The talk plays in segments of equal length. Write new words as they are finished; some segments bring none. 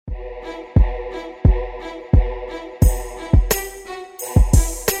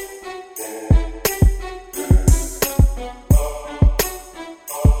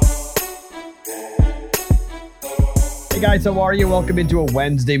Guys, how are you? Welcome into a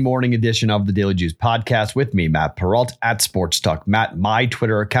Wednesday morning edition of the Daily Juice podcast with me, Matt Perrault at Sports Talk Matt, my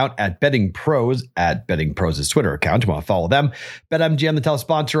Twitter account at Betting Pros at Betting Pros' Twitter account. You want to follow them? BetMGM, the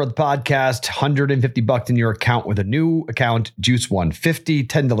sponsor of the podcast, $150 in your account with a new account, Juice 150,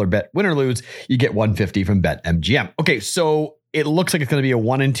 $10 bet, win or lose, you get $150 from BetMGM. Okay, so it looks like it's going to be a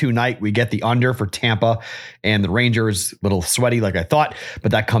 1-2 night. We get the under for Tampa and the Rangers, a little sweaty like I thought,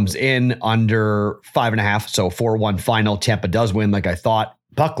 but that comes in under 5.5. So 4-1 final. Tampa does win like I thought.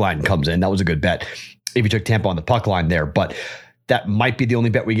 Puck line comes in. That was a good bet if you took Tampa on the puck line there, but that might be the only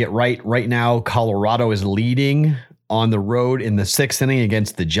bet we get right. Right now, Colorado is leading on the road in the 6th inning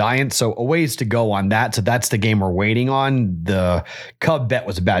against the Giants. So a ways to go on that. So that's the game we're waiting on. The Cub bet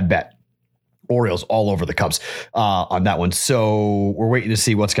was a bad bet. Orioles all over the Cubs on that one. So we're waiting to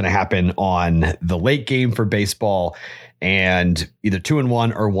see what's going to happen on the late game for baseball and either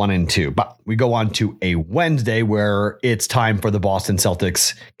 2-1 or 1-2. But we go on to a Wednesday where it's time for the Boston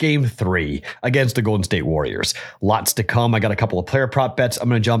Celtics game 3 against the Golden State Warriors. Lots to come. I got a couple of player prop bets I'm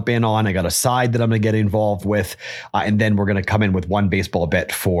going to jump in on. I got a side that I'm going to get involved with. And then we're going to come in with one baseball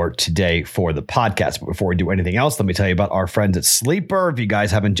bet for today for the podcast. But before we do anything else, let me tell you about our friends at Sleeper. If you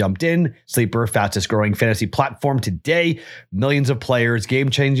guys haven't jumped in, Sleeper, fastest growing fantasy platform today. Millions of players,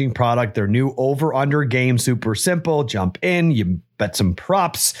 game-changing product. Their new over-under game, super simple. Jump in, you bet some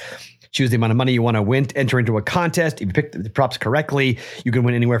props, choose the amount of money you want to win, enter into a contest. If you pick the props correctly, you can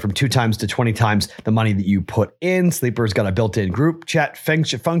win anywhere from 2 times to 20 times the money that you put in. Sleeper's got a built-in group chat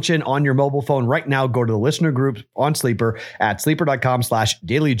function on your mobile phone right now. Go to the listener group on Sleeper at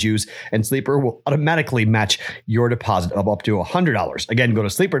sleeper.com/dailyjuice, and Sleeper will automatically match your deposit of up to $100. Again, go to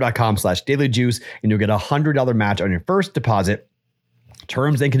sleeper.com/dailyjuice and you'll get a $100 match on your first deposit.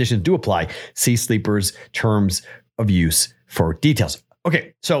 Terms and conditions do apply. See Sleeper's terms of use for details.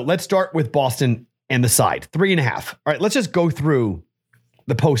 Okay, so let's start with Boston and the side. 3.5. All right, let's just go through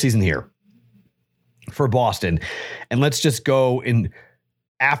the postseason here for Boston. And let's just go in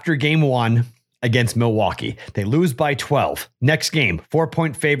after game 1 against Milwaukee. They lose by 12. Next game,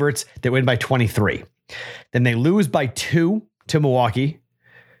 4-point favorites. They win by 23. Then they lose by 2 to Milwaukee.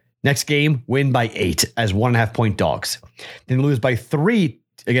 Next game, win by 8 as 1.5-point dogs. Then lose by 3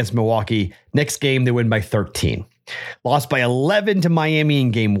 against Milwaukee. Next game, they win by 13. Lost by 11 to Miami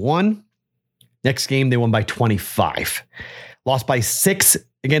in game 1. Next game, they won by 25. Lost by 6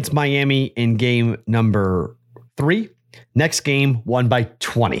 against Miami in game number 3. Next game, won by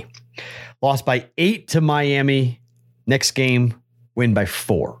 20. Lost by 8 to Miami. Next game, win by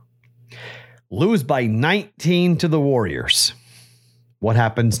 4. Lose by 19 to the Warriors. What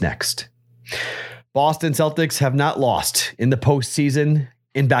happens next? Boston Celtics have not lost in the postseason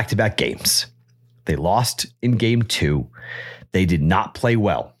in back-to-back games. They lost in game 2. They did not play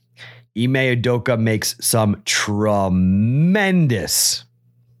well. Ime Udoka makes some tremendous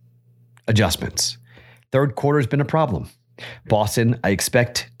adjustments. Third quarter has been a problem. Boston, I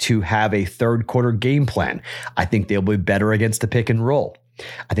expect to have a third quarter game plan. I think they'll be better against the pick and roll.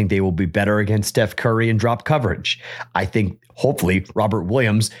 I think they will be better against Steph Curry and drop coverage. I think hopefully Robert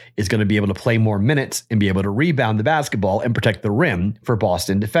Williams is going to be able to play more minutes and be able to rebound the basketball and protect the rim for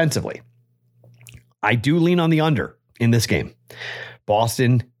Boston defensively. I do lean on the under in this game.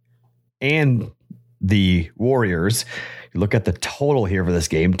 Boston and the Warriors. You look at the total here for this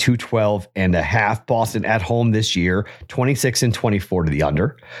game, 212.5. Boston at home this year, 26-24 to the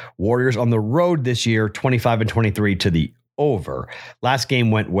under. Warriors on the road this year, 25-23 to the over. Last game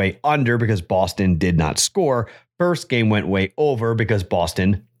went way under because Boston did not score. First game went way over because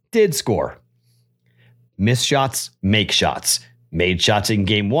Boston did score. Missed shots, make shots. Made shots in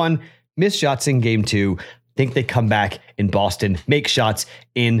game 1. Missed shots in game 2. Think they come back in Boston. Make shots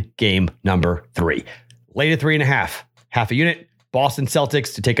in game number 3. Late at 3.5. Half a unit. Boston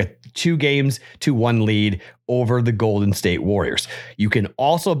Celtics to take a 2-1 lead over the Golden State Warriors. You can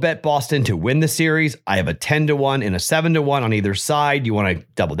also bet Boston to win the series. I have a 10-1 and a 7-1 on either side. You want to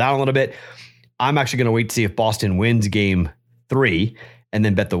double down a little bit. I'm actually going to wait to see if Boston wins game 3 and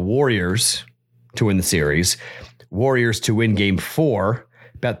then bet the Warriors to win the series. Warriors to win game 4.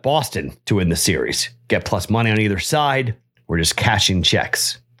 Bet Boston to win the series. Get plus money on either side. We're just cashing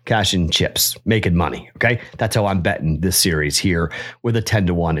checks, cashing chips, making money. Okay. That's how I'm betting this series here with a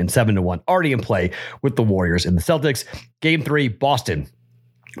 10-1 and 7-1 already in play with the Warriors and the Celtics. Game 3, Boston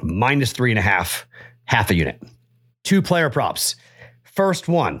minus 3.5, half a unit. 2 player props. First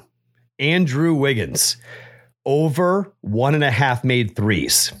one, Andrew Wiggins over 1.5 made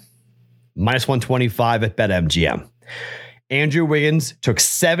threes, minus 125 at BetMGM. Andrew Wiggins took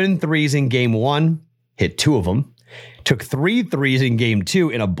 7 threes in game 1, hit 2 of them. Took 3 threes in game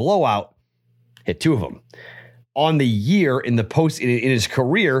 2 in a blowout, hit 2 of them. on the year in the in his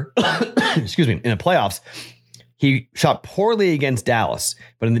career, excuse me, in the playoffs, he shot poorly against Dallas,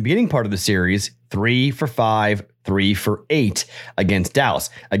 but in the beginning part of the series, 3 for 5, 3 for 8 against Dallas.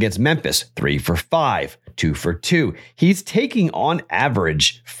 Against Memphis, 3 for 5, 2 for 2. He's taking on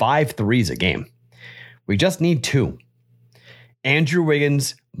average 5 threes a game. We just need 2. Andrew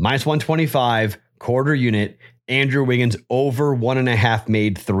Wiggins, minus 125, quarter unit. Andrew Wiggins over 1.5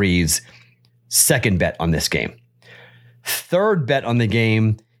 made threes. Second bet on this game. Third bet on the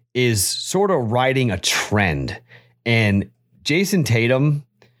game is sort of riding a trend. And Jason Tatum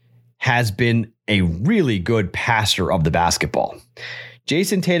has been a really good passer of the basketball.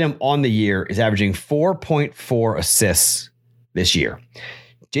 Jason Tatum on the year is averaging 4.4 assists this year.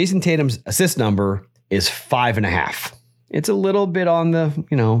 Jason Tatum's assist number is 5.5. It's a little bit on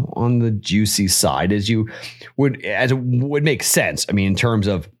the juicy side, as it would make sense. I mean, in terms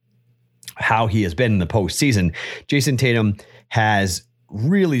of how he has been in the postseason, Jason Tatum has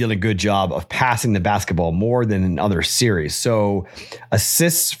really done a good job of passing the basketball more than in other series. So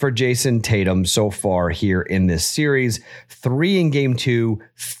assists for Jason Tatum so far here in this series, 3 in game 2,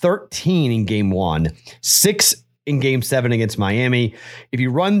 13 in game 1, 6 in game 7 against Miami. If you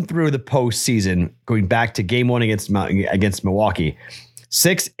run through the postseason, going back to game 1 against Milwaukee,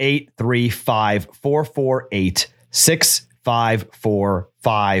 6, 8, 3, 5, 4, 4, 8, 6, 5, 4,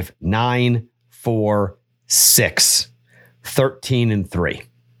 5, 9, 4, 6, 13 and 3.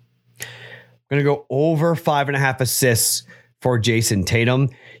 I'm going to go over 5.5 assists for Jason Tatum.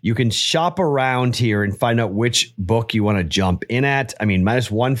 You can shop around here and find out which book you want to jump in at. I mean, minus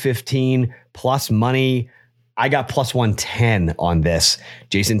 115 plus money. I got plus 110 on this.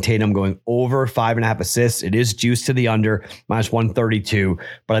 Jason Tatum going over 5.5 assists. It is juiced to the under, minus 132.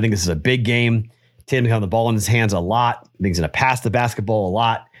 But I think this is a big game. Tatum's got the ball in his hands a lot. I think he's going to pass the basketball a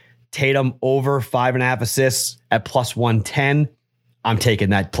lot. Tatum over 5.5 assists at plus 110. I'm taking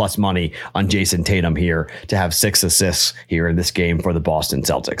that plus money on Jason Tatum here to have 6 assists here in this game for the Boston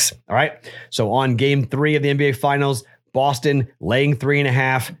Celtics. All right. So on game 3 of the NBA Finals, Boston laying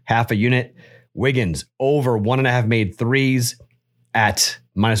 3.5, half a unit. Wiggins over 1.5 made threes at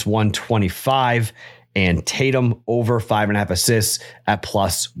minus 125. And Tatum over 5.5 assists at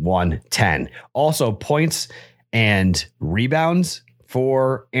plus 110. Also, points and rebounds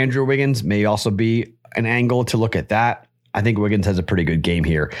for Andrew Wiggins may also be an angle to look at that. I think Wiggins has a pretty good game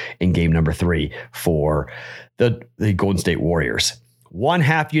here in game number 3 for the Golden State Warriors.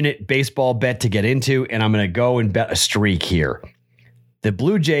 1/2 unit baseball bet to get into, and I'm going to go and bet a streak here. The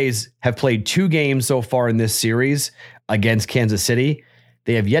Blue Jays have played 2 games so far in this series against Kansas City.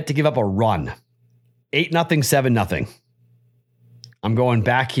 They have yet to give up a run. 8-0, 7-0. I'm going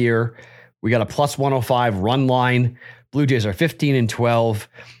back here. We got a plus 105 run line. Blue Jays are 15-12.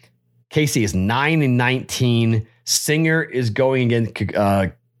 Casey is 9-19. Singer is going against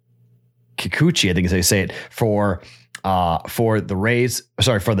Kikuchi, I think is how you say it, for the Rays.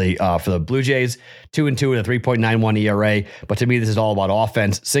 Sorry, for the Blue Jays, 2-2 with a 3.91 ERA. But to me, this is all about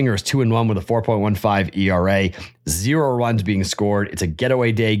offense. Singer is 2-1 with a 4.15 ERA. 0 runs being scored. It's a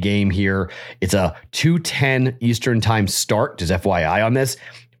getaway day game here. It's a 2:10 Eastern time start. Just FYI on this.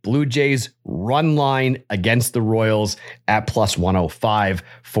 Blue Jays run line against the Royals at plus 105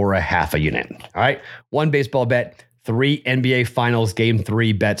 for a half a unit. All right. 1 baseball bet, 3 NBA Finals game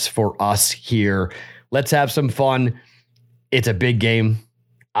 3 bets for us here. Let's have some fun. It's a big game.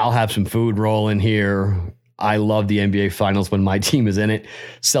 I'll have some food rolling here. I love the NBA Finals when my team is in it.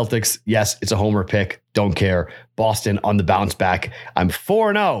 Celtics, yes, it's a homer pick. Don't care. Boston on the bounce back. I'm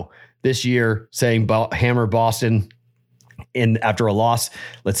 4-0 this year saying hammer Boston. And after a loss,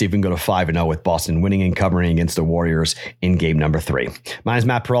 let's see if we can go to 5-0 with Boston winning and covering against the Warriors in game number 3. My name is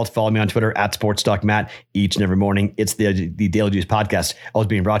Matt Perrault. Follow me on Twitter at SportsTalkMatt each and every morning. It's the Daily Juice podcast, always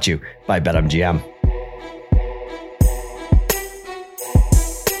being brought to you by BetMGM.